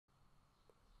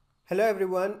Hello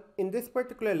everyone. In this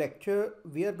particular lecture,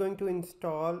 we are going to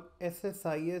install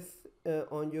SSIS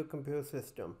on your computer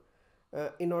system.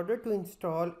 In order to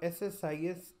install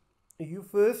SSIS, you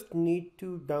first need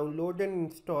to download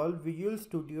and install Visual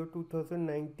Studio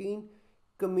 2019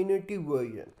 community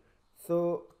version.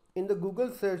 So in the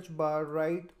Google search bar,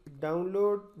 write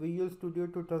download Visual Studio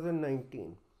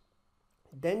 2019.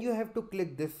 Then you have to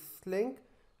click this link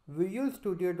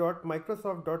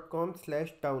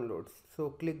visualstudio.microsoft.com/downloads. So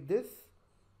click this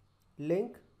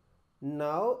link.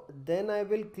 Now then I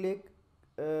will click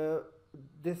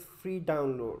this free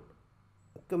download,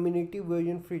 community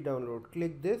version free download.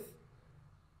 Click this,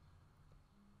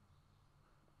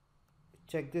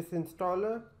 check this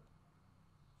installer.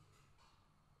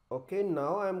 Okay,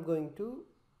 now I'm going to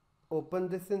open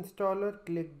this installer.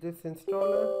 Click this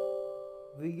installer,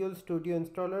 Visual Studio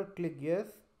installer. Click yes,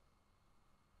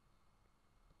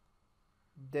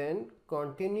 then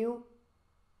continue.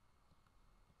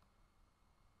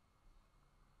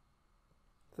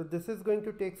 So this is going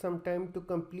to take some time to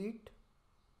complete.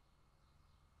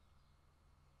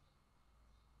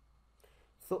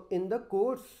 So in the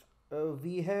course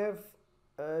we have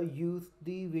used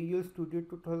the Visual Studio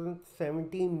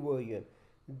 2017 version.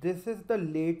 This is the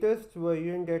latest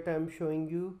version that I'm showing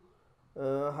you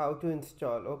how to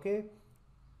install. Okay,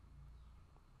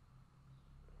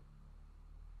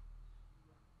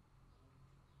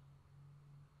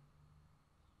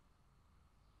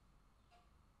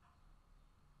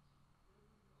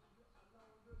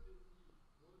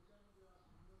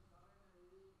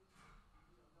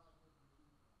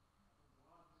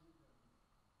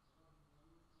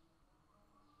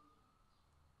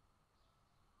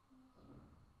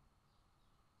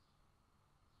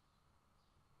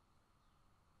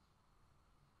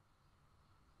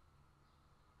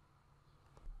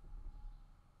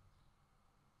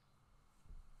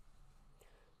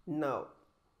 now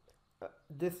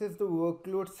this is the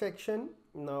workload section.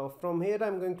 Now from here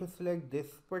I'm going to select this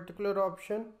particular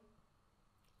option.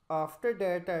 After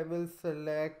that I will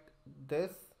select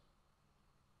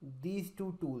these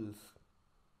two tools,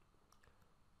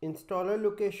 installer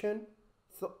location.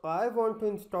 So I want to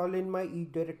install in my E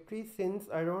directory. Since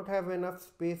I don't have enough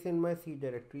space in my C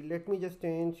directory, let me just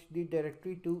change the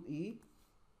directory to E,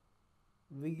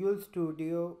 Visual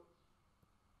Studio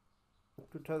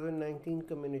 2019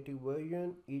 community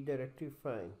version, E directory,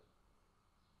 fine.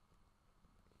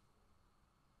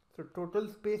 So total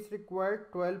space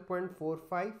required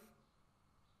 12.45.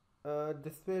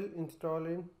 This will install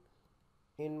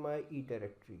in my E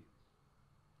directory.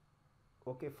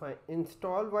 Okay, fine.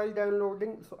 Install while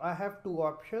downloading. So I have two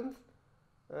options,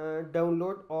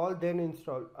 download all then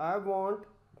install. I want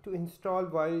to install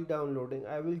while downloading.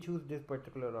 I will choose this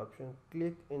particular option.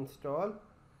 Click install.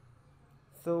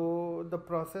 So the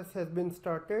process has been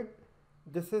started.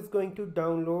 This is going to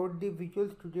download the Visual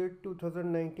Studio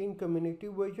 2019 community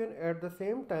version. At the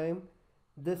same time,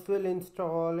 this will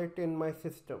install it in my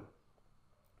system.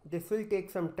 This will take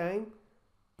some time.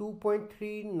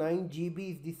 2.39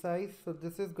 GB is the size, so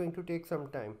this is going to take some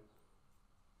time.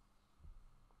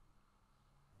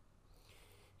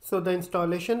 So the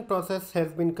installation process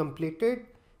has been completed.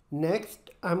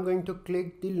 Next, I'm going to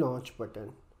click the launch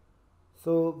button.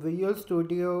 So Visual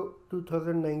Studio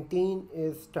 2019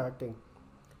 is starting.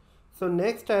 So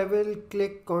next I will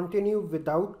click continue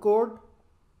without code.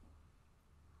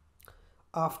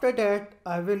 After that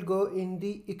I will go in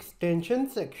the extension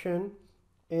section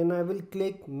and I will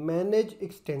click manage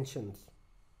extensions.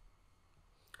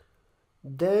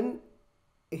 Then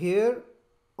here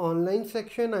online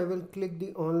section, I will click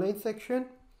the online section,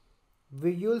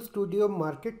 Visual Studio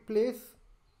Marketplace.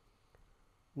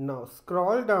 Now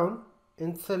scroll down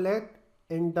and select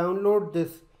and download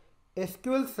this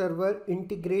SQL Server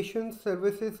Integration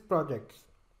Services projects.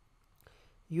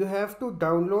 You have to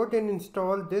download and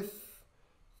install this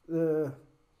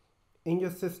in your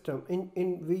system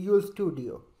in Visual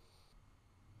Studio.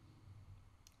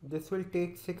 This will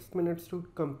take 6 minutes to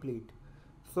complete.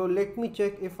 So let me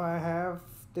check if I have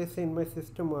this in my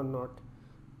system or not.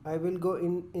 I will go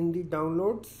in the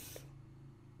downloads,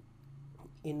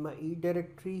 in my E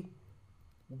directory,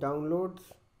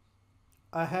 downloads.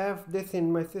 I have this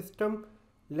in my system.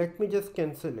 Let me just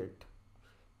cancel it.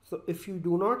 So if you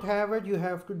do not have it, you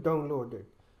have to download it.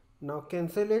 Now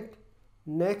cancel it.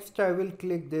 Next I will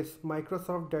click this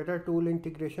Microsoft Data Tool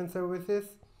Integration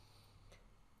Services.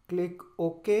 Click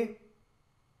OK.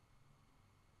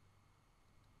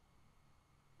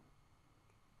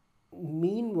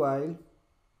 Meanwhile,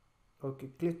 okay,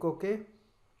 click OK.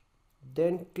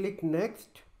 Then click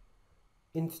next,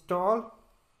 install.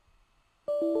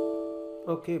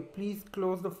 Okay, please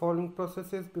close the following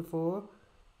processes before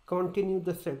continue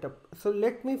the setup. So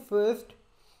let me first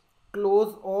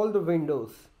close all the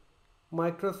windows.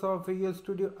 Microsoft Visual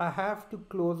Studio, I have to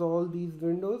close all these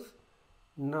windows.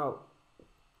 Now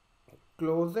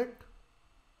close it,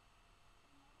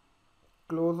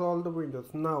 close all the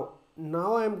windows.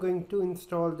 Now I'm going to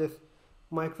install this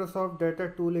Microsoft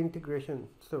Data Tool Integration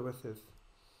Services.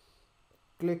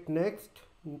 Click next,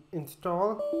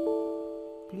 install.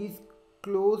 Please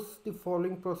close the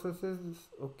following processes.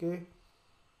 Okay.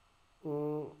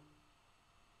 Mm,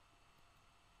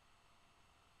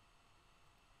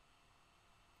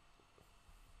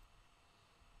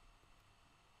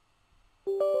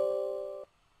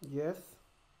 yes.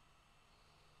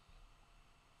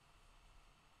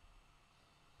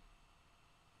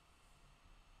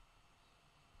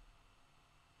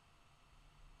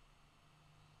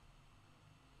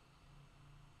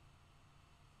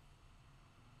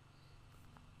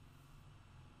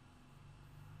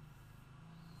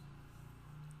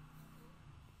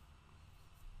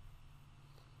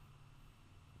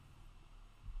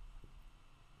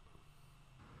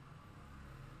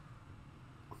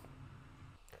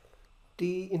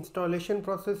 The installation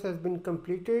process has been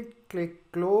completed.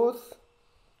 Click close.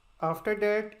 After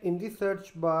that, in the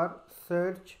search bar,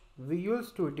 search Visual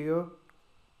Studio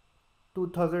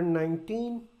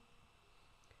 2019.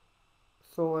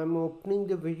 So I'm opening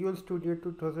the Visual Studio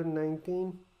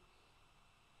 2019.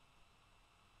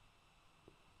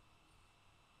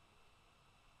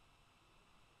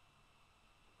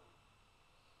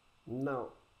 Now,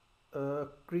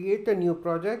 create a new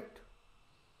project.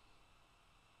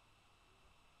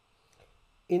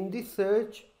 In the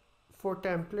search for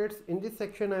templates, in this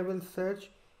section I will search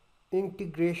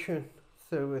integration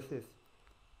services.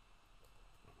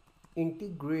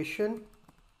 Integration,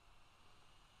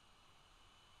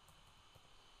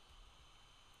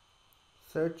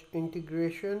 search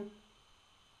integration,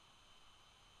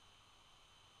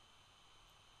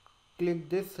 click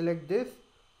this, select this.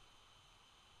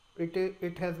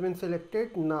 It has been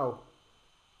selected. Now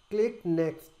click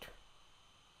next.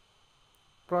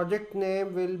 Project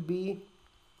name will be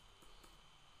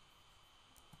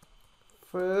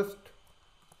first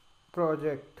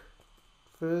project,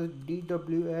 first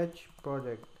DWH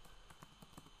project.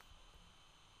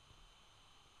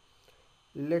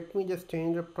 Let me just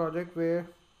change a project where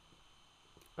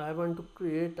I want to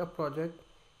create a project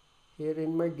here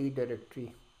in my D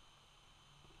directory,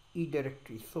 E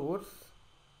directory, source,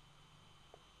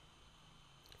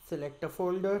 select a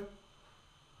folder,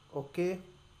 okay,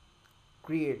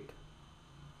 create.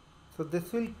 So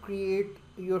this will create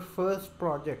your first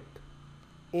project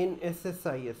in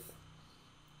SSIS,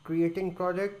 creating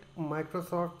project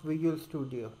Microsoft Visual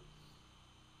Studio.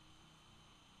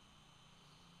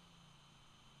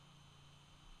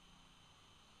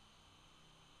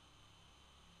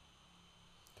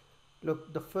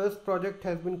 Look, the first project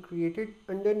has been created.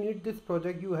 Underneath this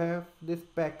project you have this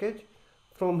package.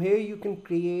 From here you can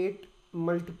create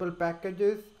multiple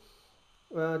packages.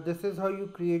 This is how you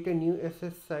create a new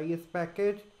SSIS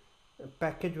package.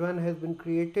 Package 1 has been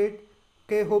created.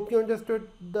 Okay, hope you understood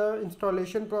the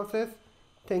installation process.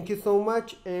 Thank you so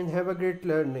much and have a great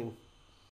learning.